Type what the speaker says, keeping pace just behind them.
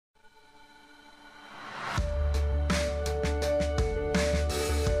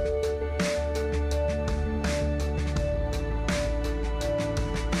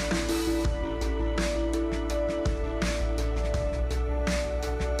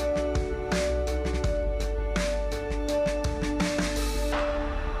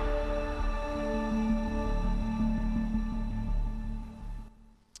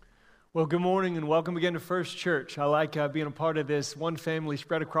Well, good morning and welcome again to First Church. I like being a part of this one family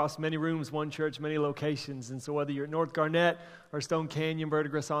spread across many rooms, one church, many locations. And so whether you're at North Garnett or Stone Canyon,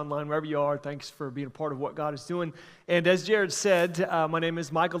 Verdigris Online, wherever you are, thanks for being a part of what God is doing. And as Jared said, my name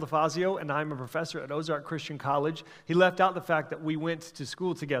is Michael DeFazio, and I'm a professor at Ozark Christian College. He left out the fact that we went to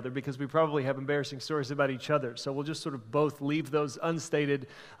school together because we probably have embarrassing stories about each other. So we'll just sort of both leave those unstated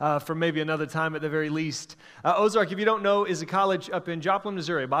for maybe another time at the very least. Ozark, if you don't know, is a college up in Joplin,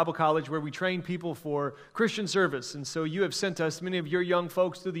 Missouri, a Bible college where we train people for Christian service. And so you have sent us, many of your young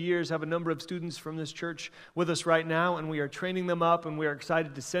folks through the years have a number of students from this church with us right now, and we are training them up, and we are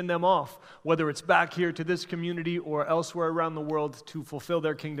excited to send them off, whether it's back here to this community or elsewhere around the world to fulfill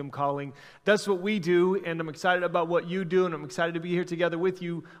their kingdom calling. That's what we do, and I'm excited about what you do, and I'm excited to be here together with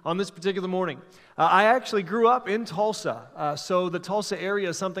you on this particular morning. I actually grew up in Tulsa, so the Tulsa area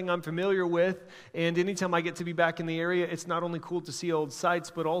is something I'm familiar with, and anytime I get to be back in the area, it's not only cool to see old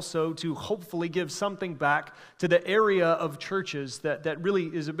sites, but also to hopefully give something back to the area of churches that really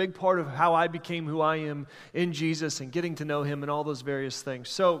is a big part of how I became who I am in Jesus and getting to know Him and all those various things.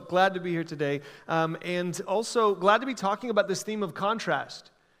 So glad to be here today, and also glad to be talking about this theme of contrast.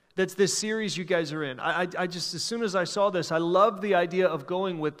 That's this series you guys are in. I just, as soon as I saw this, I love the idea of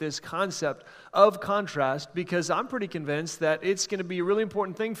going with this concept of contrast because I'm pretty convinced that it's going to be a really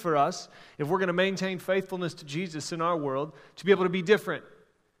important thing for us if we're going to maintain faithfulness to Jesus in our world, to be able to be different,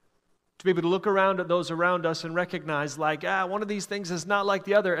 to be able to look around at those around us and recognize like, one of these things is not like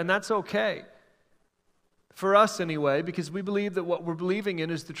the other, and that's okay. For us anyway, because we believe that what we're believing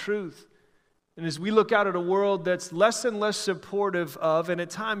in is the truth. And as we look out at a world that's less and less supportive of, and at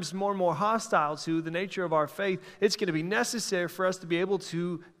times more and more hostile to the nature of our faith, it's going to be necessary for us to be able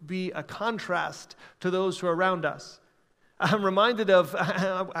to be a contrast to those who are around us. I'm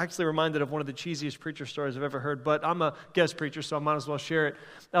actually reminded of one of the cheesiest preacher stories I've ever heard, but I'm a guest preacher, so I might as well share it.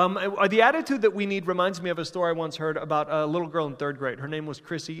 The attitude that we need reminds me of a story I once heard about a little girl in third grade. Her name was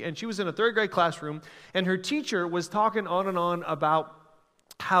Chrissy, and she was in a third grade classroom, and her teacher was talking on and on about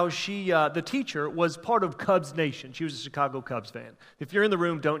how the teacher was part of Cubs Nation. She was a Chicago Cubs fan. If you're in the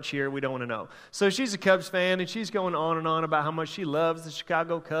room, don't cheer. We don't want to know. So she's a Cubs fan, and she's going on and on about how much she loves the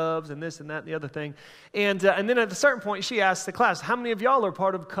Chicago Cubs and this and that and the other thing. And then at a certain point, she asked the class, how many of y'all are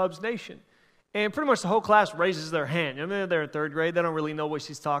part of Cubs Nation? And pretty much the whole class raises their hand. I mean, they're in third grade. They don't really know what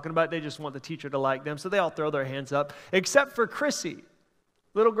she's talking about. They just want the teacher to like them. So they all throw their hands up, except for Chrissy.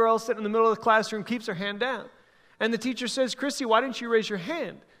 Little girl sitting in the middle of the classroom keeps her hand down. And the teacher says, Chrissy, why didn't you raise your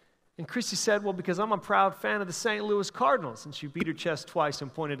hand? And Chrissy said, well, because I'm a proud fan of the St. Louis Cardinals. And she beat her chest twice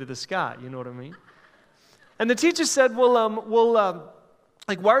and pointed to the sky. You know what I mean? And the teacher said, why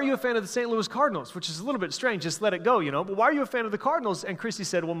are you a fan of the St. Louis Cardinals? Which is a little bit strange. Just let it go, But why are you a fan of the Cardinals? And Chrissy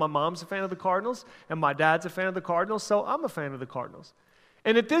said, well, my mom's a fan of the Cardinals, and my dad's a fan of the Cardinals, so I'm a fan of the Cardinals.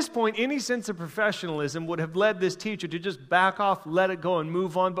 And at this point, any sense of professionalism would have led this teacher to just back off, let it go, and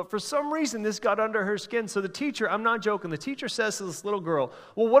move on. But for some reason, this got under her skin. So the teacher, I'm not joking, the teacher says to this little girl,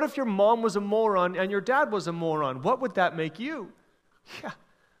 well, what if your mom was a moron and your dad was a moron? What would that make you? Yeah,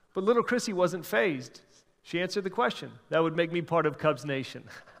 but little Chrissy wasn't fazed. She answered the question. That would make me part of Cubs Nation.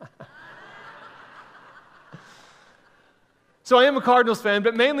 So I am a Cardinals fan,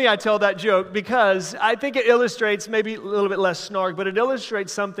 but mainly I tell that joke because I think it illustrates, maybe a little bit less snark, but it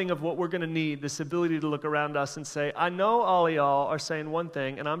illustrates something of what we're going to need, this ability to look around us and say, I know all of y'all are saying one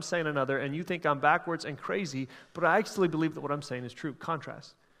thing and I'm saying another, and you think I'm backwards and crazy, but I actually believe that what I'm saying is true.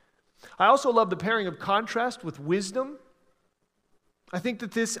 Contrast. I also love the pairing of contrast with wisdom. I think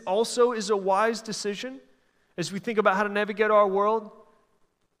that this also is a wise decision as we think about how to navigate our world.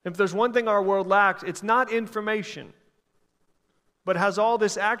 If there's one thing our world lacks, it's not information. But has all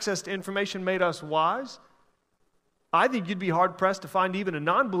this access to information made us wise? I think you'd be hard-pressed to find even a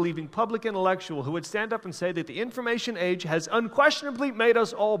non-believing public intellectual who would stand up and say that the information age has unquestionably made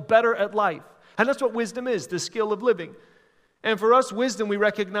us all better at life. And that's what wisdom is, the skill of living. And for us, wisdom we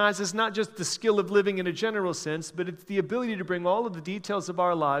recognize is not just the skill of living in a general sense, but it's the ability to bring all of the details of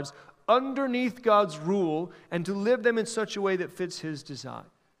our lives underneath God's rule and to live them in such a way that fits His design.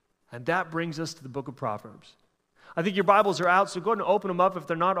 And that brings us to the book of Proverbs. I think your Bibles are out, so go ahead and open them up if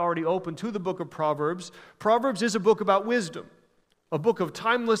they're not already open to the book of Proverbs. Proverbs is a book about wisdom, a book of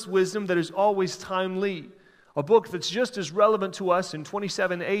timeless wisdom that is always timely, a book that's just as relevant to us in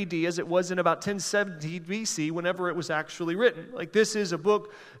 27 AD as it was in about 1070 BC whenever it was actually written. Like, this is a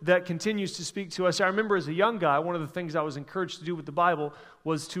book that continues to speak to us. I remember as a young guy, one of the things I was encouraged to do with the Bible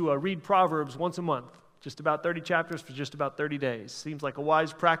was to read Proverbs once a month, just about 30 chapters for just about 30 days. Seems like a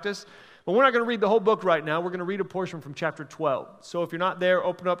wise practice. But we're not going to read the whole book right now. We're going to read a portion from chapter 12. So if you're not there,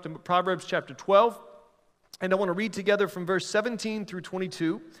 open up to Proverbs chapter 12. And I want to read together from verse 17 through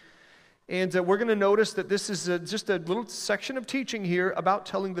 22. And we're going to notice that this is just a little section of teaching here about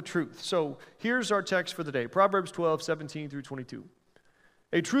telling the truth. So here's our text for the day, Proverbs 12, 17 through 22.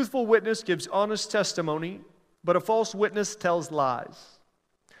 A truthful witness gives honest testimony, but a false witness tells lies.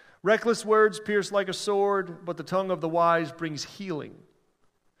 Reckless words pierce like a sword, but the tongue of the wise brings healing.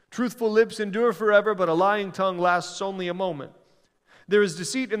 Truthful lips endure forever, but a lying tongue lasts only a moment. There is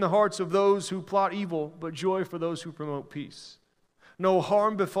deceit in the hearts of those who plot evil, but joy for those who promote peace. No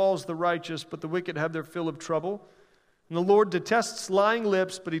harm befalls the righteous, but the wicked have their fill of trouble. And the Lord detests lying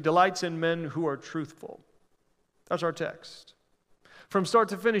lips, but he delights in men who are truthful. That's our text. From start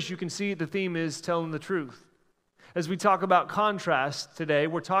to finish, you can see the theme is telling the truth. As we talk about contrast today,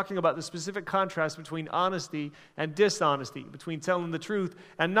 we're talking about the specific contrast between honesty and dishonesty, between telling the truth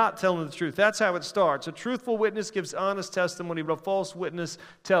and not telling the truth. That's how it starts. A truthful witness gives honest testimony, but a false witness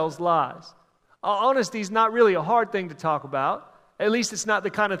tells lies. Honesty is not really a hard thing to talk about. At least it's not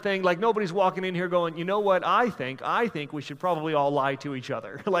the kind of thing, like nobody's walking in here going, you know what, I think we should probably all lie to each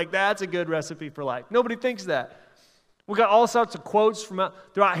other. Like that's a good recipe for life. Nobody thinks that. We got all sorts of quotes from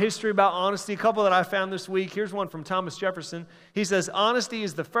throughout history about honesty. A couple that I found this week. Here's one from Thomas Jefferson. He says, honesty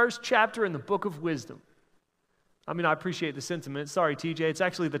is the first chapter in the book of wisdom. I mean, I appreciate the sentiment. Sorry, TJ, it's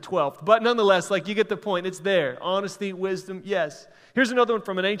actually the 12th. But nonetheless, like you get the point. It's there. Honesty, wisdom, yes. Here's another one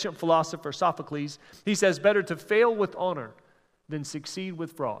from an ancient philosopher, Sophocles. He says, better to fail with honor than succeed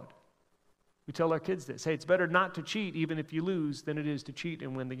with fraud. We tell our kids this. Hey, it's better not to cheat even if you lose than it is to cheat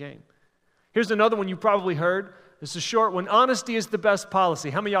and win the game. Here's another one you probably heard. This is a short one. Honesty is the best policy.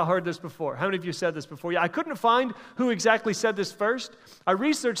 How many of y'all heard this before? How many of you said this before? Yeah, I couldn't find who exactly said this first. I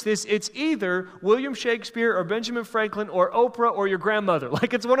researched this. It's either William Shakespeare or Benjamin Franklin or Oprah or your grandmother.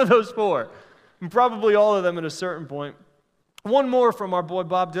 Like it's one of those four. And probably all of them at a certain point. One more from our boy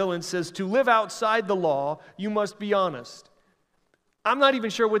Bob Dylan says, to live outside the law, you must be honest. I'm not even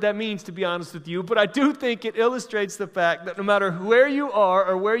sure what that means, to be honest with you, but I do think it illustrates the fact that no matter where you are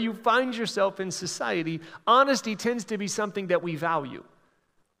or where you find yourself in society, honesty tends to be something that we value.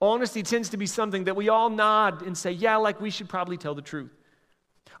 Honesty tends to be something that we all nod and say, yeah, like we should probably tell the truth.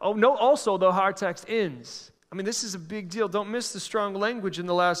 Oh, no, also, though, how our text ends. I mean, this is a big deal. Don't miss the strong language in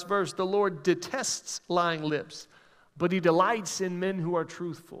the last verse. The Lord detests lying lips, but he delights in men who are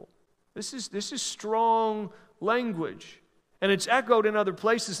truthful. This is strong language. And it's echoed in other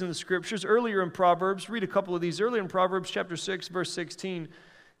places in the Scriptures. Earlier in Proverbs, read a couple of these. Earlier in Proverbs chapter 6, verse 16,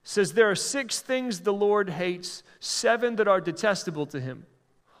 says, there are 6 things the Lord hates, 7 that are detestable to him.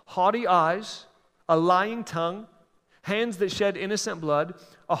 Haughty eyes, a lying tongue, hands that shed innocent blood,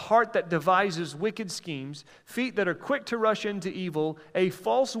 a heart that devises wicked schemes, feet that are quick to rush into evil, a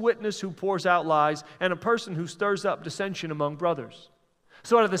false witness who pours out lies, and a person who stirs up dissension among brothers.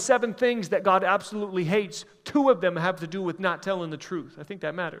 So out of the 7 things that God absolutely hates, 2 of them have to do with not telling the truth. I think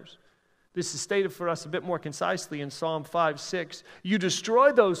that matters. This is stated for us a bit more concisely in Psalm 5:6. You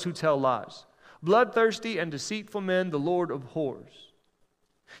destroy those who tell lies. Bloodthirsty and deceitful men, the Lord abhors.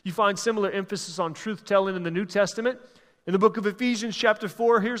 You find similar emphasis on truth-telling in the New Testament. In the book of Ephesians chapter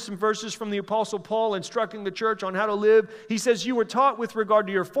 4, here's some verses from the Apostle Paul instructing the church on how to live. He says, you were taught with regard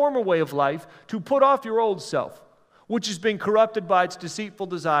to your former way of life to put off your old self, which has been corrupted by its deceitful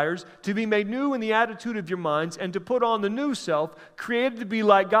desires, to be made new in the attitude of your minds, and to put on the new self, created to be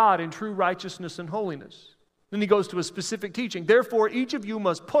like God in true righteousness and holiness. Then he goes to a specific teaching. Therefore, each of you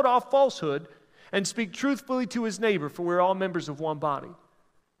must put off falsehood and speak truthfully to his neighbor, for we're all members of one body.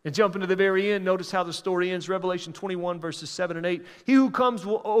 And jumping to the very end, notice how the story ends, Revelation 21, verses 7 and 8. He who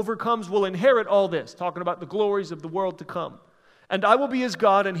overcomes will inherit all this, talking about the glories of the world to come. And I will be his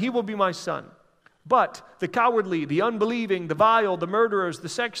God, and he will be my son. But the cowardly, the unbelieving, the vile, the murderers, the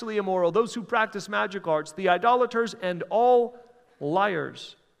sexually immoral, those who practice magic arts, the idolaters, and all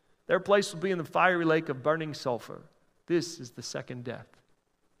liars, their place will be in the fiery lake of burning sulfur. This is the second death.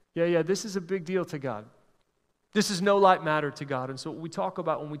 Yeah, this is a big deal to God. This is no light matter to God. And so what we talk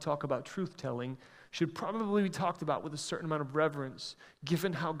about when we talk about truth-telling should probably be talked about with a certain amount of reverence,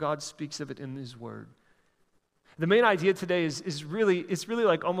 given how God speaks of it in his word. The main idea today is really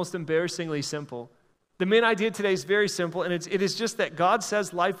like almost embarrassingly simple. The main idea today is very simple, and it is just that God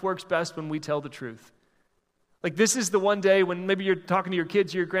says life works best when we tell the truth. Like this is the one day when maybe you're talking to your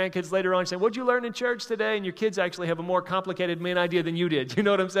kids or your grandkids later on saying, what'd you learn in church today? And your kids actually have a more complicated main idea than you did. You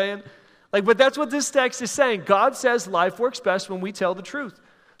know what I'm saying? But that's what this text is saying. God says life works best when we tell the truth.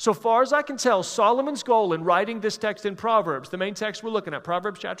 So far as I can tell, Solomon's goal in writing this text in Proverbs, the main text we're looking at,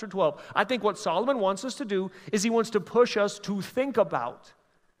 Proverbs chapter 12, I think what Solomon wants us to do is he wants to push us to think about.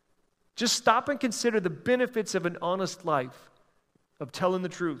 Just stop and consider the benefits of an honest life, of telling the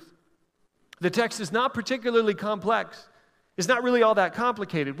truth. The text is not particularly complex. It's not really all that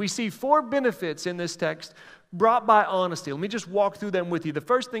complicated. We see 4 benefits in this text brought by honesty. Let me just walk through them with you. The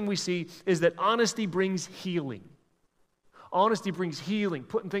first thing we see is that honesty brings healing. Honesty brings healing,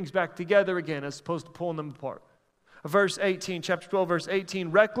 putting things back together again as opposed to pulling them apart. Verse 18, chapter 12, verse 18,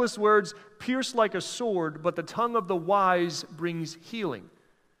 reckless words pierce like a sword, but the tongue of the wise brings healing.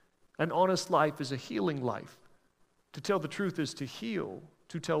 An honest life is a healing life. To tell the truth is to heal.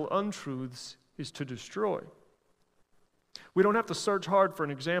 To tell untruths is to destroy. We don't have to search hard for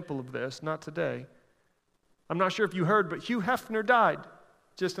an example of this, not today. I'm not sure if you heard, but Hugh Hefner died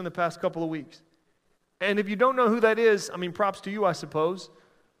just in the past couple of weeks. And if you don't know who that is, I mean, props to you, I suppose.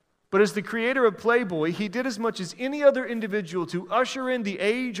 But as the creator of Playboy, he did as much as any other individual to usher in the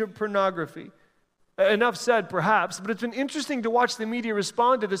age of pornography. Enough said, perhaps, but it's been interesting to watch the media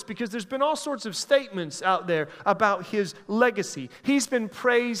respond to this because there's been all sorts of statements out there about his legacy. He's been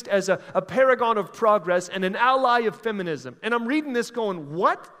praised as a paragon of progress and an ally of feminism. And I'm reading this going,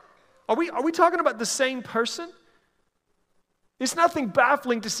 what? Are we talking about the same person? It's nothing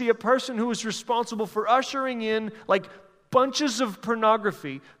baffling to see a person who is responsible for ushering in like bunches of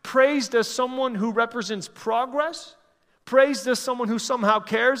pornography praised as someone who represents progress, praised as someone who somehow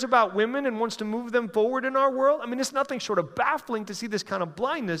cares about women and wants to move them forward in our world. I mean, it's nothing short of baffling to see this kind of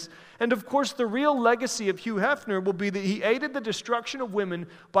blindness. And of course, the real legacy of Hugh Hefner will be that he aided the destruction of women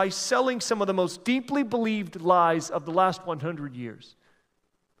by selling some of the most deeply believed lies of the last 100 years.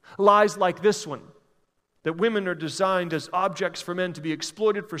 Lies like this one, that women are designed as objects for men to be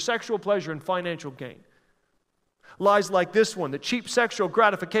exploited for sexual pleasure and financial gain. Lies like this one, that cheap sexual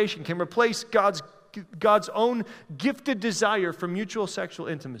gratification can replace God's own gifted desire for mutual sexual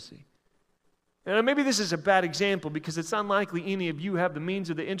intimacy. And maybe this is a bad example because it's unlikely any of you have the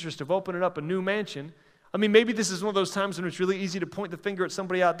means or the interest of opening up a new mansion. I mean, maybe this is one of those times when it's really easy to point the finger at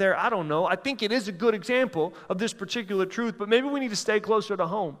somebody out there. I don't know. I think it is a good example of this particular truth, but maybe we need to stay closer to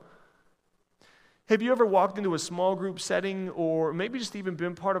home. Have you ever walked into a small group setting or maybe just even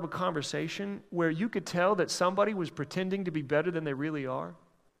been part of a conversation where you could tell that somebody was pretending to be better than they really are?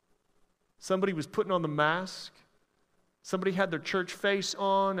 Somebody was putting on the mask. Somebody had their church face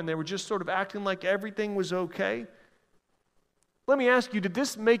on and they were just sort of acting like everything was okay. Let me ask you, did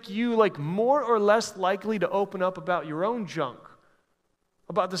this make you like more or less likely to open up about your own junk?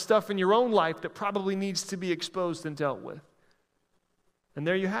 About the stuff in your own life that probably needs to be exposed and dealt with? And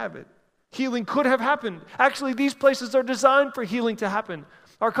there you have it. Healing could have happened. Actually, these places are designed for healing to happen.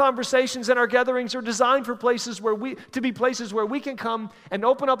 Our conversations and our gatherings are designed for places where we can come and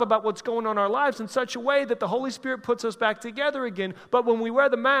open up about what's going on in our lives in such a way that the Holy Spirit puts us back together again. But when we wear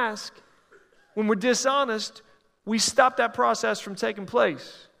the mask, when we're dishonest, we stop that process from taking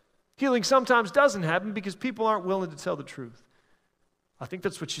place. Healing sometimes doesn't happen because people aren't willing to tell the truth. I think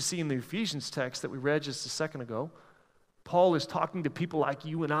that's what you see in the Ephesians text that we read just a second ago. Paul is talking to people like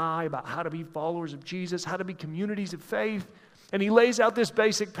you and I about how to be followers of Jesus, how to be communities of faith. And he lays out this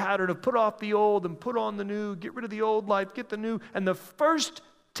basic pattern of put off the old and put on the new, get rid of the old life, get the new. And the first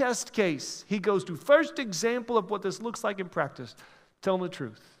test case he goes to, first example of what this looks like in practice, tell them the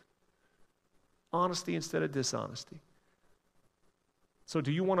truth. Honesty instead of dishonesty. So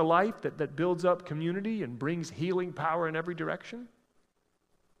do you want a life that builds up community and brings healing power in every direction?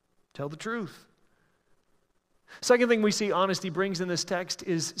 Tell the truth. Second thing we see honesty brings in this text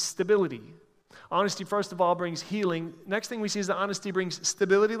is stability. Honesty, first of all, brings healing. Next thing we see is that honesty brings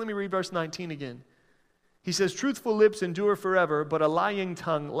stability. Let me read verse 19 again. He says, truthful lips endure forever, but a lying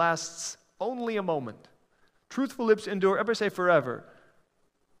tongue lasts only a moment. Truthful lips endure, everybody say forever.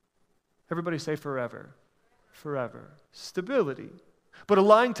 Everybody say forever. Forever. Stability. But a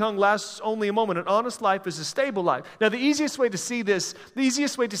lying tongue lasts only a moment. An honest life is a stable life. Now, the easiest way to see this, the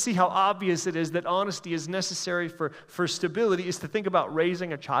easiest way to see how obvious it is that honesty is necessary for stability is to think about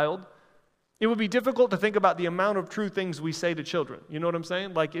raising a child. It would be difficult to think about the amount of true things we say to children. You know what I'm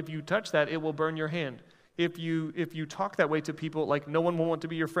saying? Like, if you touch that, it will burn your hand. If you talk that way to people, like, no one will want to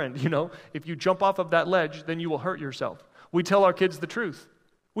be your friend, you know? If you jump off of that ledge, then you will hurt yourself. We tell our kids the truth.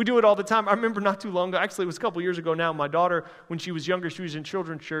 We do it all the time. I remember not too long ago, actually it was a couple years ago now, my daughter, when she was younger, she was in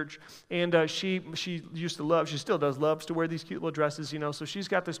children's church, and she used to love, she still does, loves to wear these cute little dresses, you know, so she's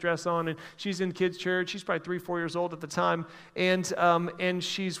got this dress on, and she's in kids' church. She's probably 3-4 years old at the time, and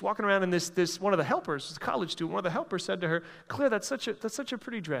she's walking around in this one of the helpers, a college student, one of the helpers said to her, Claire, that's such a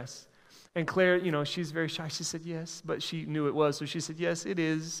pretty dress. And Claire, you know, she's very shy. She said, yes, but she knew it was, so she said, yes, it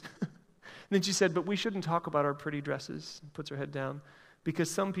is. And then she said, but we shouldn't talk about our pretty dresses, and puts her head down.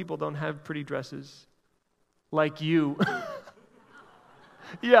 Because some people don't have pretty dresses like you.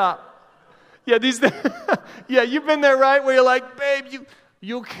 Yeah, you've been there, right? Where you're like, babe,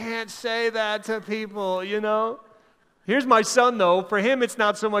 you can't say that to people, you know? Here's my son, though. For him, it's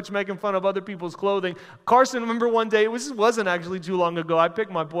not so much making fun of other people's clothing. Carson, remember one day, wasn't actually too long ago, I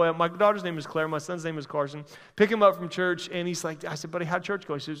picked my boy up. My daughter's name is Claire. My son's name is Carson. Pick him up from church, and he's like, I said, buddy, how'd church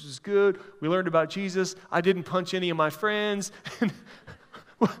go? He says, it was good. We learned about Jesus. I didn't punch any of my friends.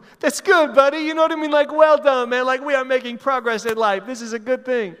 That's good, buddy. You know what I mean? Like, well done, man. Like, we are making progress in life. This is a good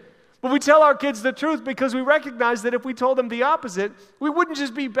thing. But we tell our kids the truth because we recognize that if we told them the opposite, we wouldn't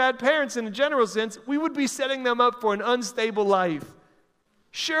just be bad parents in a general sense. We would be setting them up for an unstable life.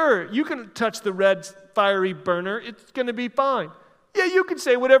 Sure, you can touch the red fiery burner. It's going to be fine. Yeah, you can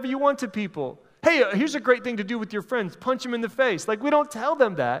say whatever you want to people. Hey, here's a great thing to do with your friends. Punch them in the face. Like, we don't tell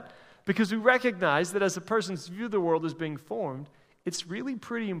them that because we recognize that as a person's view of the world is being formed, it's really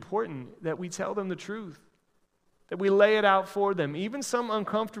pretty important that we tell them the truth. That we lay it out for them, even some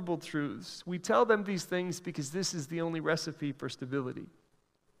uncomfortable truths. We tell them these things because this is the only recipe for stability.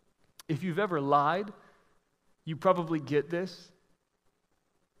 If you've ever lied, you probably get this.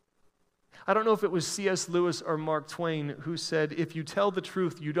 I don't know if it was C.S. Lewis or Mark Twain who said, if you tell the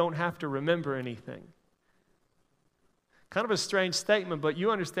truth, you don't have to remember anything. Kind of a strange statement, but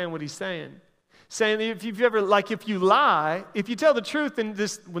you understand what he's saying. Saying if you lie, if you tell the truth, and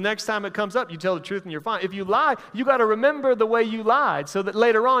the next time it comes up, you tell the truth and you're fine. If you lie, you got to remember the way you lied so that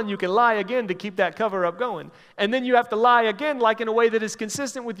later on you can lie again to keep that cover up going. And then you have to lie again, like in a way that is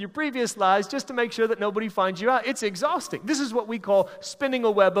consistent with your previous lies, just to make sure that nobody finds you out. It's exhausting. This is what we call spinning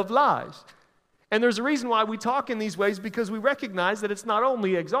a web of lies. And there's a reason why we talk in these ways, because we recognize that it's not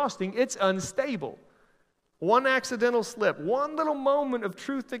only exhausting, it's unstable. One accidental slip, one little moment of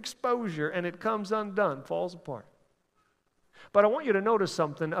truth exposure, and it comes undone, falls apart. But I want you to notice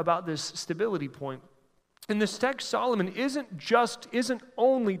something about this stability point. In this text, Solomon isn't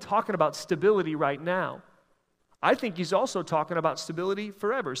only talking about stability right now. I think he's also talking about stability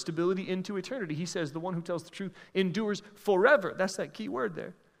forever, stability into eternity. He says the one who tells the truth endures forever. That's that key word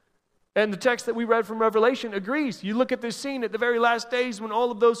there. And the text that we read from Revelation agrees. You look at this scene at the very last days when all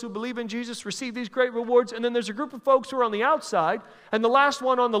of those who believe in Jesus receive these great rewards, and then there's a group of folks who are on the outside, and the last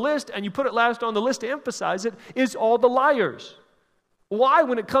one on the list, and you put it last on the list to emphasize it, is all the liars. Why,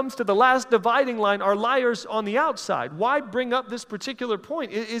 when it comes to the last dividing line, are liars on the outside? Why bring up this particular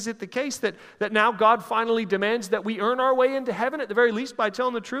point? Is it the case that now God finally demands that we earn our way into heaven, at the very least by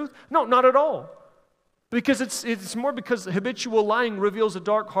telling the truth? No, not at all. Because it's more because habitual lying reveals a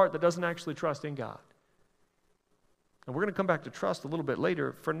dark heart that doesn't actually trust in God. And we're going to come back to trust a little bit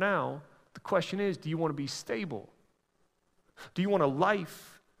later. For now, the question is, do you want to be stable? Do you want a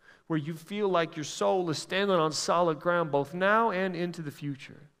life where you feel like your soul is standing on solid ground both now and into the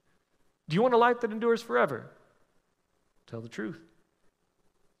future? Do you want a life that endures forever? Tell the truth.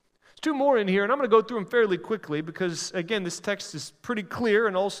 Two more in here, and I'm going to go through them fairly quickly because, again, this text is pretty clear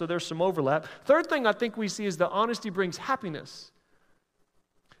and also there's some overlap. Third thing I think we see is that honesty brings happiness.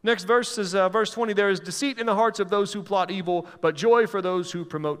 Next verse is verse 20. There is deceit in the hearts of those who plot evil, but joy for those who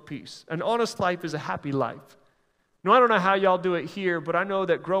promote peace. An honest life is a happy life. Now, I don't know how y'all do it here, but I know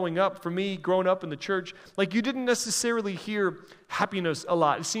that growing up in the church, like you didn't necessarily hear happiness a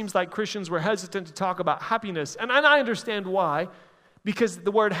lot. It seems like Christians were hesitant to talk about happiness, and I understand why. Because the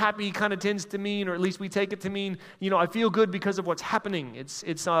word happy kind of tends to mean, or at least we take it to mean, I feel good because of what's happening. It's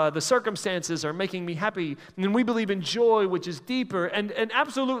the circumstances are making me happy. And then we believe in joy, which is deeper. And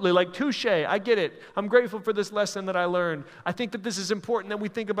absolutely, like touche, I get it. I'm grateful for this lesson that I learned. I think that this is important that we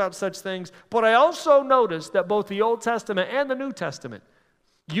think about such things. But I also notice that both the Old Testament and the New Testament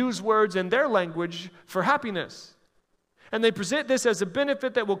use words in their language for happiness. And they present this as a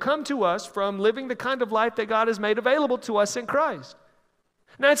benefit that will come to us from living the kind of life that God has made available to us in Christ.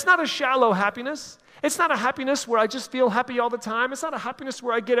 Now, it's not a shallow happiness. It's not a happiness where I just feel happy all the time. It's not a happiness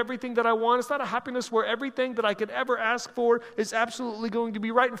where I get everything that I want. It's not a happiness where everything that I could ever ask for is absolutely going to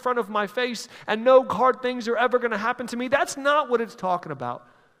be right in front of my face and no hard things are ever going to happen to me. That's not what it's talking about.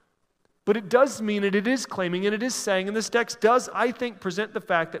 But it does mean it is claiming and it is saying, and this text does, I think, present the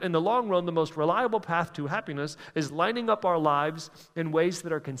fact that in the long run, the most reliable path to happiness is lining up our lives in ways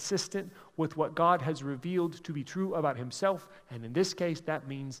that are consistent with what God has revealed to be true about himself. And in this case, that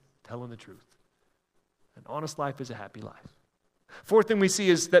means telling the truth. An honest life is a happy life. Fourth thing we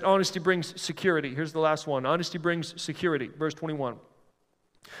see is that honesty brings security. Here's the last one. Honesty brings security. Verse 21.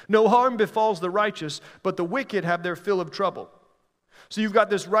 No harm befalls the righteous, but the wicked have their fill of trouble. So you've got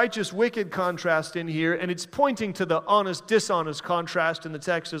this righteous-wicked contrast in here, and it's pointing to the honest-dishonest contrast in the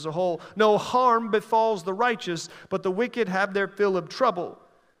text as a whole. No harm befalls the righteous, but the wicked have their fill of trouble.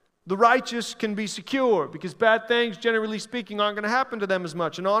 The righteous can be secure because bad things, generally speaking, aren't going to happen to them as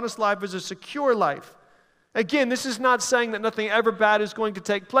much. An honest life is a secure life. Again, this is not saying that nothing ever bad is going to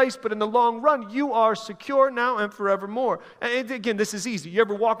take place, but in the long run, you are secure now and forevermore. And again, this is easy. You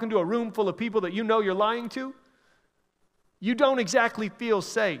ever walk into a room full of people that you know you're lying to? You don't exactly feel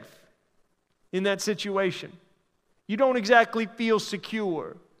safe in that situation. You don't exactly feel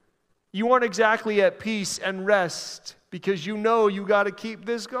secure. You aren't exactly at peace and rest because you know you got to keep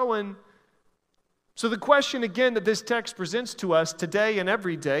this going. So the question again that this text presents to us today and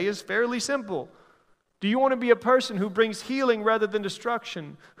every day is fairly simple. Do you want to be a person who brings healing rather than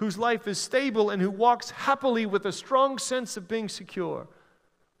destruction, whose life is stable and who walks happily with a strong sense of being secure?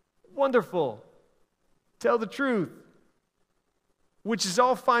 Wonderful. Tell the truth. Which is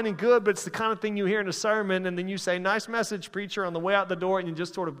all fine and good, but it's the kind of thing you hear in a sermon and then you say, nice message, preacher, on the way out the door, and you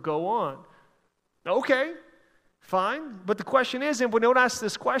just sort of go on. Okay, fine. But the question is, and when we don't ask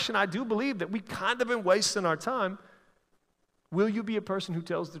this question, I do believe that we kind of been wasting our time. Will you be a person who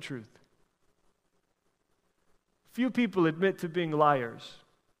tells the truth? Few people admit to being liars.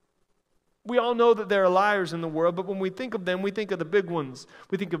 We all know that there are liars in the world, but when we think of them, we think of the big ones.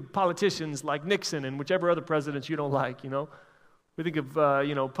 We think of politicians like Nixon and whichever other presidents you don't like, We think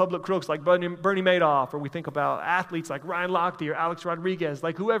of, public crooks like Bernie Madoff, or we think about athletes like Ryan Lochte or Alex Rodriguez,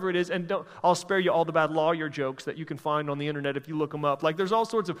 like whoever it is, and I'll spare you all the bad lawyer jokes that you can find on the internet if you look them up. Like there's all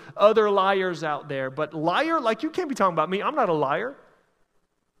sorts of other liars out there, but liar, like you can't be talking about me. I'm not a liar.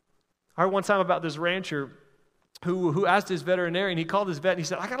 I heard one time about this rancher who asked his veterinarian, he called his vet and he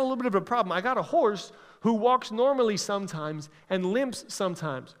said, I got a little bit of a problem. I got a horse who walks normally sometimes and limps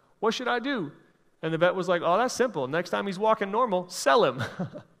sometimes. What should I do? And the vet was like, oh, that's simple. Next time he's walking normal, sell him.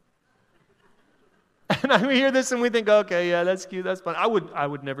 And we hear this and we think, okay, yeah, that's cute, that's fun. I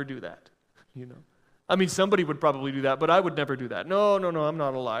would never do that, I mean, somebody would probably do that, but I would never do that. No, I'm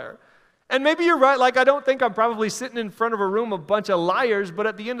not a liar. And maybe you're right. Like, I don't think I'm probably sitting in front of a room of a bunch of liars, but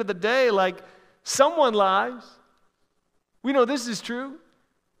at the end of the day, like, someone lies. We know this is true.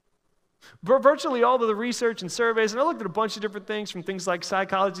 Virtually all of the research and surveys, and I looked at a bunch of different things from things like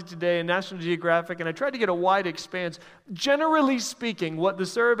Psychology Today and National Geographic, and I tried to get a wide expanse. Generally speaking, what the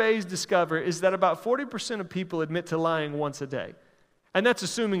surveys discover is that about 40% of people admit to lying once a day. And that's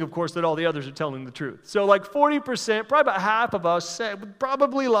assuming, of course, that all the others are telling the truth. So like 40%, probably about half of us would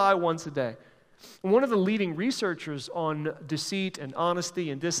probably lie once a day. And one of the leading researchers on deceit and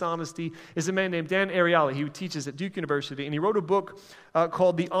honesty and dishonesty is a man named Dan Ariely. He teaches at Duke University, and he wrote a book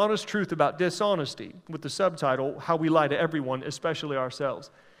called The Honest Truth About Dishonesty, with the subtitle, How We Lie to Everyone, Especially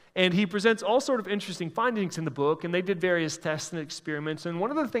Ourselves. And he presents all sort of interesting findings in the book, and they did various tests and experiments. And one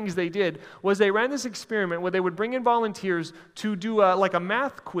of the things they did was they ran this experiment where they would bring in volunteers to do like a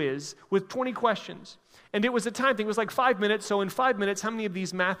math quiz with 20 questions. And it was a time thing. It was like 5 minutes. So in 5 minutes, how many of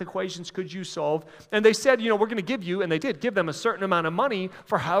these math equations could you solve? And they said, we're going to give you, and they did give them a certain amount of money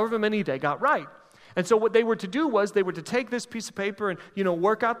for however many they got right. And so what they were to do was they were to take this piece of paper and,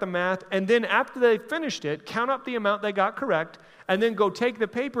 work out the math. And then after they finished it, count up the amount they got correct, and then go take the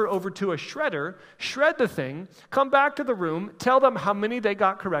paper over to a shredder, shred the thing, come back to the room, tell them how many they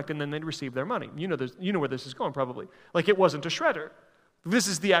got correct, and then they'd receive their money. You know where this is going probably. Like it wasn't a shredder. This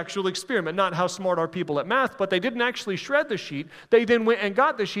is the actual experiment, not how smart are people at math, but they didn't actually shred the sheet. They then went and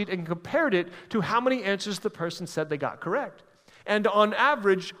got the sheet and compared it to how many answers the person said they got correct. And on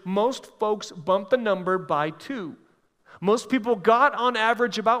average, most folks bumped the number by 2. Most people got on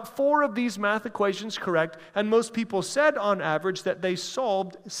average about 4 of these math equations correct, and most people said on average that they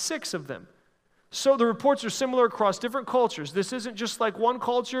solved 6 of them. So the reports are similar across different cultures. This isn't just like one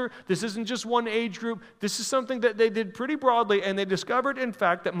culture. This isn't just one age group. This is something that they did pretty broadly, and they discovered, in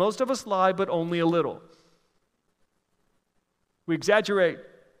fact, that most of us lie, but only a little. We exaggerate.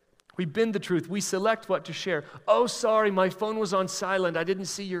 We bend the truth. We select what to share. Oh, sorry, my phone was on silent. I didn't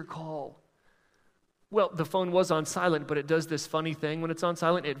see your call. Well, the phone was on silent, but it does this funny thing when it's on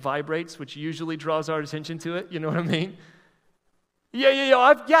silent. It vibrates, which usually draws our attention to it. You know what I mean?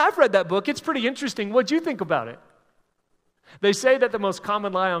 I've read that book. It's pretty interesting. What'd you think about it? They say that the most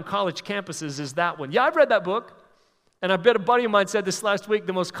common lie on college campuses is that one. Yeah, I've read that book. And I bet a buddy of mine said this last week,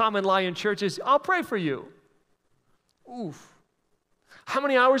 the most common lie in church is, I'll pray for you. Oof. How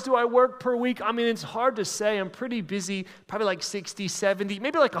many hours do I work per week? I mean, it's hard to say. I'm pretty busy, probably like 60, 70,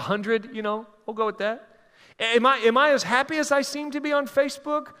 maybe like 100, we'll go with that. Am I as happy as I seem to be on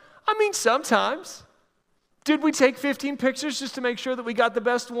Facebook? I mean, sometimes. Did we take 15 pictures just to make sure that we got the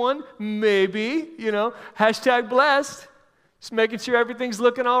best one? Maybe, hashtag blessed. Just making sure everything's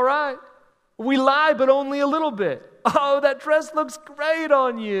looking all right. We lie, but only a little bit. Oh, that dress looks great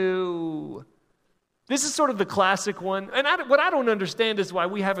on you. This is sort of the classic one. And what I don't understand is why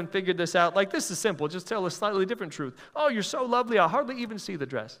we haven't figured this out. Like, this is simple. Just tell a slightly different truth. Oh, you're so lovely. I hardly even see the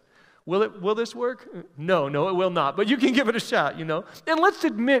dress. Will this work? No, it will not. But you can give it a shot, you know. And let's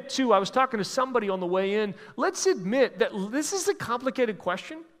admit, too, I was talking to somebody on the way in. Let's admit that this is a complicated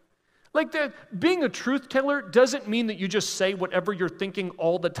question. Like that, being a truth teller doesn't mean that you just say whatever you're thinking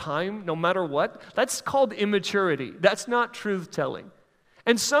all the time, no matter what. That's called immaturity. That's not truth telling.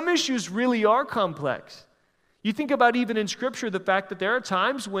 And some issues really are complex. You think about even in Scripture the fact that there are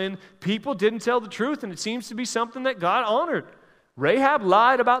times when people didn't tell the truth, and it seems to be something that God honored. Rahab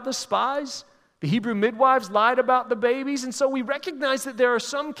lied about the spies. The Hebrew midwives lied about the babies. And so we recognize that there are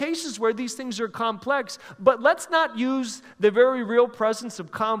some cases where these things are complex, but let's not use the very real presence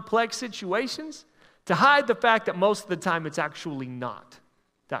of complex situations to hide the fact that most of the time it's actually not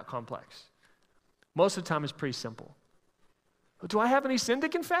that complex. Most of the time it's pretty simple. Do I have any sin to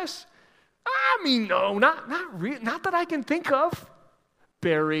confess? I mean, no, not that I can think of.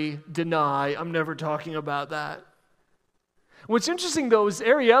 Bury, deny, I'm never talking about that. What's interesting, though, is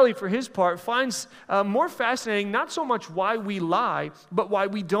Ariely, for his part, finds more fascinating not so much why we lie, but why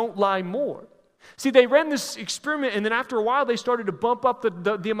we don't lie more. See, they ran this experiment, and then after a while, they started to bump up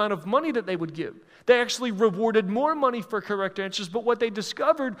the amount of money that they would give. They actually rewarded more money for correct answers, but what they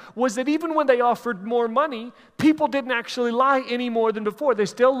discovered was that even when they offered more money, people didn't actually lie any more than before. They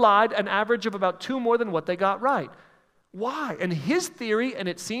still lied an average of about 2 more than what they got right. Why? And his theory, and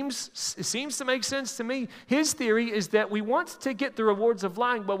it seems to make sense to me, his theory is that we want to get the rewards of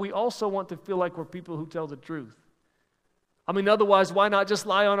lying, but we also want to feel like we're people who tell the truth. I mean, otherwise, why not just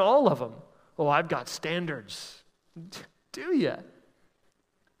lie on all of them? Oh, I've got standards. Do you?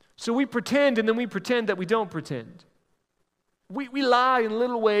 So we pretend, and then we pretend that we don't pretend. We lie in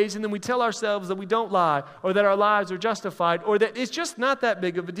little ways, and then we tell ourselves that we don't lie, or that our lives are justified, or that it's just not that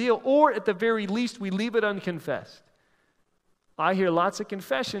big of a deal, or at the very least, we leave it unconfessed. I hear lots of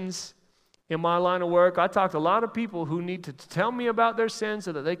confessions in my line of work. I talk to a lot of people who need to tell me about their sins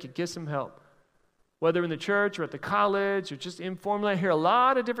so that they could get some help. Whether in the church or at the college or just informally, I hear a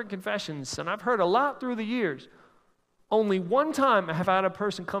lot of different confessions, and I've heard a lot through the years. Only one time I have had a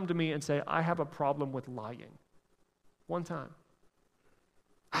person come to me and say, I have a problem with lying. One time.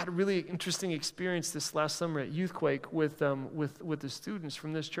 I had a really interesting experience this last summer at YouthQuake with the students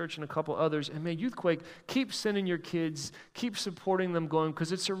from this church and a couple others. And man, YouthQuake, keep sending your kids, keep supporting them going,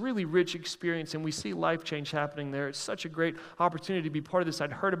 because it's a really rich experience, and we see life change happening there. It's such a great opportunity to be part of this.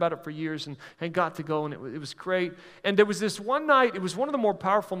 I'd heard about it for years and got to go, and it was great. And there was this one night, it was one of the more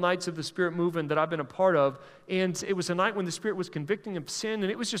powerful nights of the Spirit movement that I've been a part of, and it was a night when the Spirit was convicting of sin,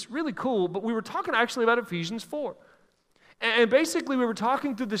 and it was just really cool. But we were talking actually about Ephesians 4. And basically, we were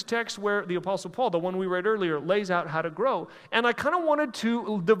talking through this text where the Apostle Paul, the one we read earlier, lays out how to grow. And I kind of wanted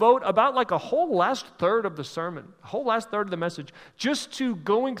to devote about like a whole last third of the sermon, a whole last third of the message, just to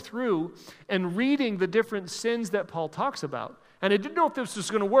going through and reading the different sins that Paul talks about. And I didn't know if this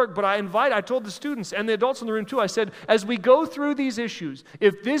was going to work, but I told the students and the adults in the room too, I said, as we go through these issues,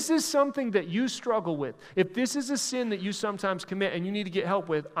 if this is something that you struggle with, if this is a sin that you sometimes commit and you need to get help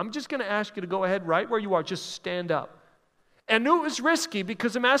with, I'm just going to ask you to go ahead right where you are, just stand up. I knew it was risky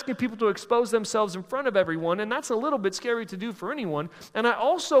because I'm asking people to expose themselves in front of everyone, and that's a little bit scary to do for anyone. And I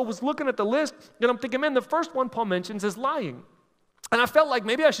also was looking at the list, and I'm thinking, man, the first one Paul mentions is lying. And I felt like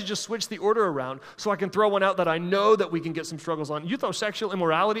maybe I should just switch the order around so I can throw one out that I know that we can get some struggles on. You throw sexual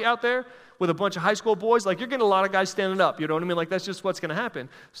immorality out there with a bunch of high school boys, like you're getting a lot of guys standing up, you know what I mean? Like that's just what's going to happen.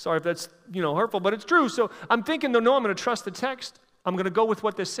 Sorry if that's, hurtful, but it's true. So I'm thinking, no, I'm going to trust the text. I'm going to go with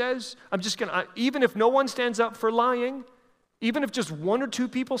what this says. I'm just going to, even if no one stands up for lying, even if just 1 or 2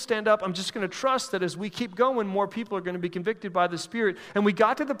 people stand up, I'm just going to trust that as we keep going, more people are going to be convicted by the Spirit. And we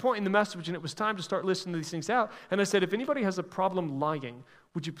got to the point in the message, and it was time to start listening to these things out. And I said, if anybody has a problem lying,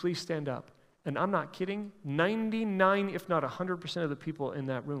 would you please stand up? And I'm not kidding, 99, if not 100% of the people in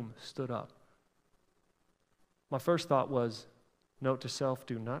that room stood up. My first thought was, note to self,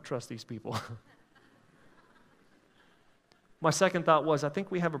 do not trust these people. My second thought was, I think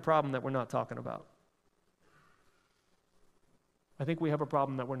we have a problem that we're not talking about. I think we have a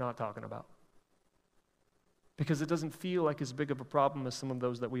problem that we're not talking about. Because it doesn't feel like as big of a problem as some of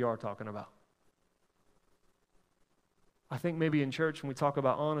those that we are talking about. I think maybe in church when we talk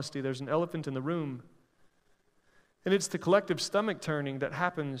about honesty, there's an elephant in the room. And it's the collective stomach turning that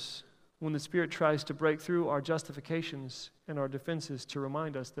happens when the Spirit tries to break through our justifications and our defenses to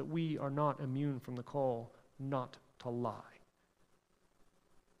remind us that we are not immune from the call not to lie.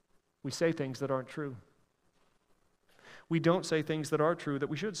 We say things that aren't true. We don't say things that are true that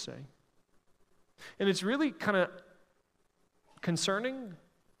we should say. And it's really kind of concerning,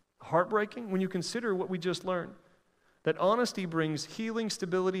 heartbreaking when you consider what we just learned. That honesty brings healing,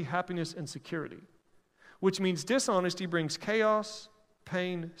 stability, happiness, and security. Which means dishonesty brings chaos,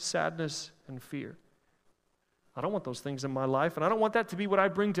 pain, sadness, and fear. I don't want those things in my life, and I don't want that to be what I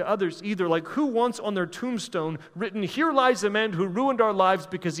bring to others either. Like, who wants on their tombstone written, "Here lies a man who ruined our lives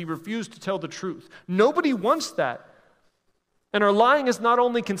because he refused to tell the truth"? Nobody wants that. And our lying is not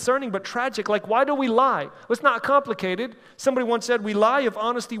only concerning but tragic. Like, why do we lie? Well, it's not complicated. Somebody once said, we lie if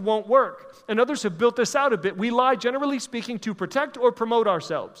honesty won't work. And others have built this out a bit. We lie, generally speaking, to protect or promote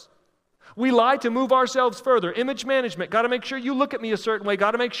ourselves. We lie to move ourselves further. Image management. Got to make sure you look at me a certain way.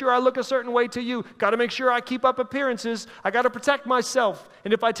 Got to make sure I look a certain way to you. Got to make sure I keep up appearances. I got to protect myself.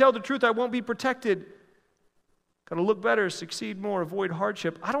 And if I tell the truth, I won't be protected. Got to look better, succeed more, avoid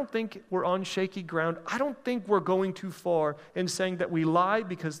hardship. I don't think we're on shaky ground. I don't think we're going too far in saying that we lie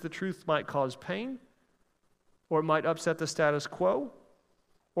because the truth might cause pain, or it might upset the status quo,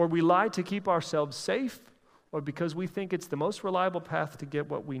 or we lie to keep ourselves safe, or because we think it's the most reliable path to get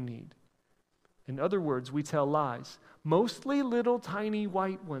what we need. In other words, we tell lies, mostly little tiny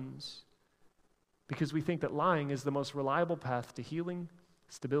white ones, because we think that lying is the most reliable path to healing,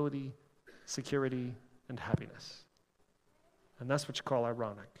 stability, security, and happiness. And that's what you call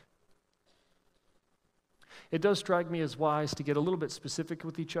ironic. It does strike me as wise to get a little bit specific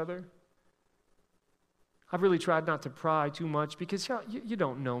with each other. I've really tried not to pry too much because you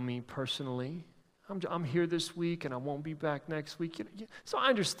don't know me personally. I'm here this week and I won't be back next week. So I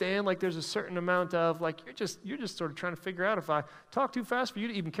understand, like, there's a certain amount of, like, you're just sort of trying to figure out if I talk too fast for you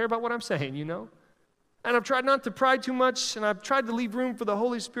to even care about what I'm saying, you know? And I've tried not to pry too much, and I've tried to leave room for the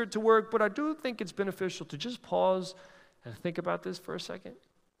Holy Spirit to work, but I do think it's beneficial to just pause and think about this for a second.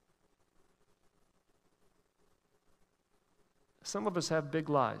 Some of us have big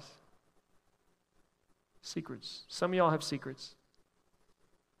lies, secrets. Some of y'all have secrets.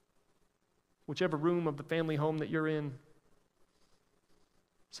 Whichever room of the family home that you're in,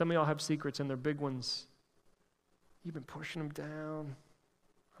 some of y'all have secrets, and they're big ones. You've been pushing them down.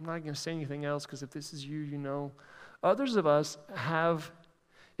 I'm not going to say anything else because if this is you, you know. Others of us have,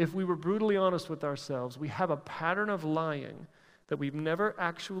 if we were brutally honest with ourselves, we have a pattern of lying that we've never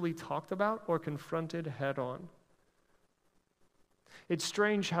actually talked about or confronted head on. It's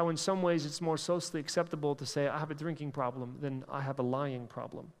strange how in some ways it's more socially acceptable to say, I have a drinking problem than I have a lying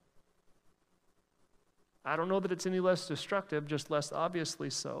problem. I don't know that it's any less destructive, just less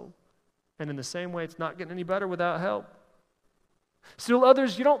obviously so. And in the same way, it's not getting any better without help. Still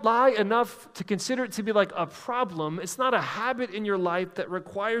others, you don't lie enough to consider it to be like a problem. It's not a habit in your life that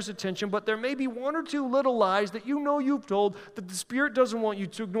requires attention, but there may be one or two little lies that you know you've told that the Spirit doesn't want you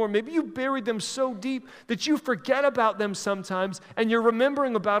to ignore. Maybe you buried them so deep that you forget about them sometimes, and you're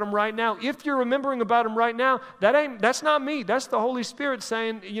remembering about them right now. If you're remembering about them right now, that's not me. That's the Holy Spirit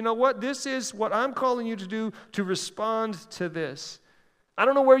saying, you know what? This is what I'm calling you to do to respond to this. I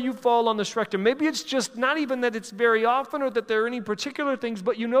don't know where you fall on the spectrum. Maybe it's just not even that it's very often or that there are any particular things,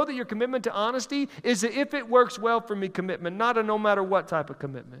 but you know that your commitment to honesty is a if it works well for me commitment, not a no matter what type of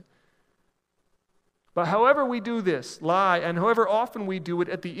commitment. But however we do this, lie, and however often we do it,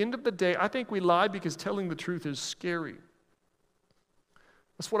 at the end of the day, I think we lie because telling the truth is scary.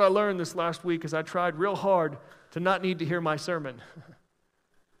 That's what I learned this last week as I tried real hard to not need to hear my sermon.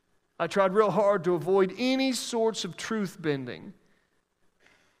 I tried real hard to avoid any sorts of truth bending.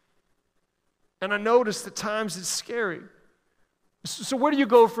 And I noticed at times it's scary. So where do you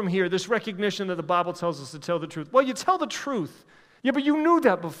go from here, this recognition that the Bible tells us to tell the truth? Well, you tell the truth. Yeah, but you knew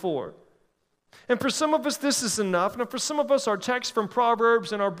that before. And for some of us, this is enough. And for some of us, our text from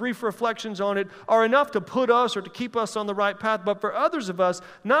Proverbs and our brief reflections on it are enough to put us or to keep us on the right path. But for others of us,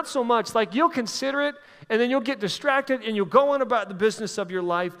 not so much. Like, you'll consider it, and then you'll get distracted, and you'll go on about the business of your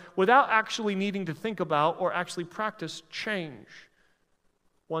life without actually needing to think about or actually practice change.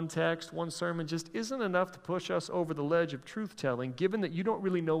 One text, one sermon just isn't enough to push us over the ledge of truth-telling, given that you don't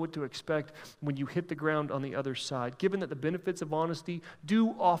really know what to expect when you hit the ground on the other side, given that the benefits of honesty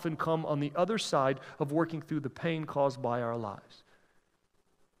do often come on the other side of working through the pain caused by our lives.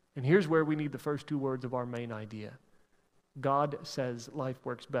 And here's where we need the first two words of our main idea. God says life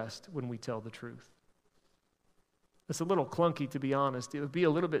works best when we tell the truth. It's a little clunky, to be honest. It would be a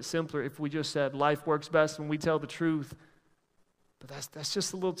little bit simpler if we just said life works best when we tell the truth. But that's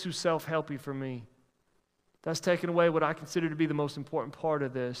just a little too self-helpy for me. That's taken away what I consider to be the most important part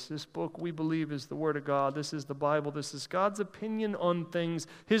of this. This book, we believe, is the Word of God. This is the Bible. This is God's opinion on things,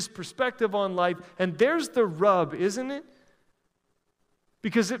 His perspective on life. And there's the rub, isn't it?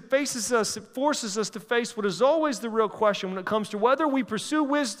 Because it forces us to face what is always the real question when it comes to whether we pursue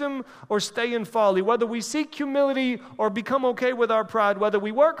wisdom or stay in folly, whether we seek humility or become okay with our pride, whether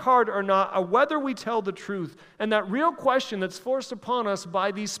we work hard or not, or whether we tell the truth. And that real question that's forced upon us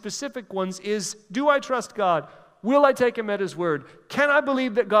by these specific ones is, do I trust God Will I take him at his word? Can I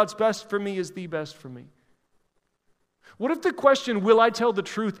believe that God's best for me is the best for me? What if the question, will I tell the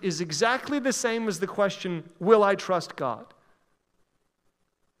truth, is exactly the same as the question, will I trust God?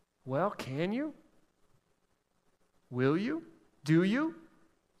 Well, can you? Will you? Do you?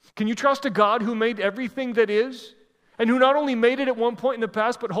 Can you trust a God who made everything that is, and who not only made it at one point in the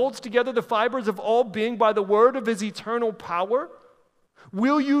past, but holds together the fibers of all being by the word of his eternal power?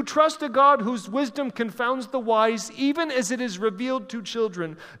 Will you trust a God whose wisdom confounds the wise, even as it is revealed to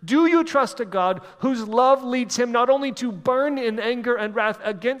children? Do you trust a God whose love leads him not only to burn in anger and wrath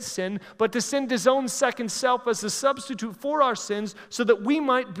against sin, but to send his own second self as a substitute for our sins so that we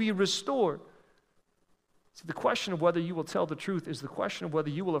might be restored? See, the question of whether you will tell the truth is the question of whether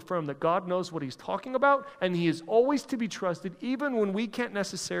you will affirm that God knows what he's talking about, and he is always to be trusted, even when we can't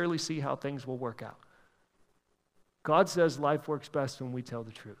necessarily see how things will work out. God says life works best when we tell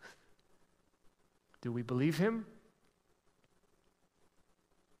the truth. Do we believe him?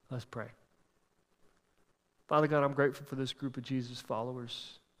 Let's pray. Father God, I'm grateful for this group of Jesus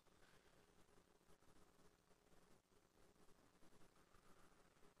followers.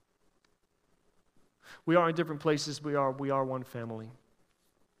 We are in different places. We are one family.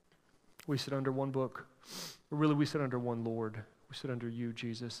 We sit under one book. Or really, we sit under one Lord. We sit under you,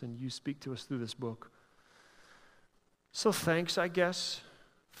 Jesus, and you speak to us through this book. So thanks, I guess,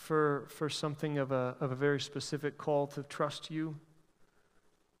 for something of a very specific call to trust you.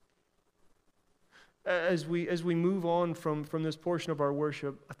 As we move on from this portion of our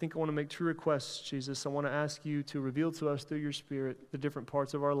worship, I think I want to make two requests, Jesus. I want to ask you to reveal to us through your Spirit the different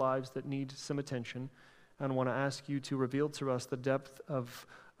parts of our lives that need some attention. And I want to ask you to reveal to us the depth of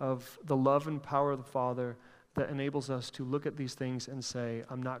the love and power of the Father that enables us to look at these things and say,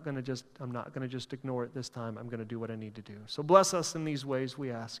 I'm not going to just ignore it this time. I'm going to do what I need to do. So bless us in these ways, we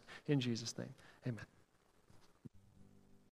ask. In Jesus' name, amen.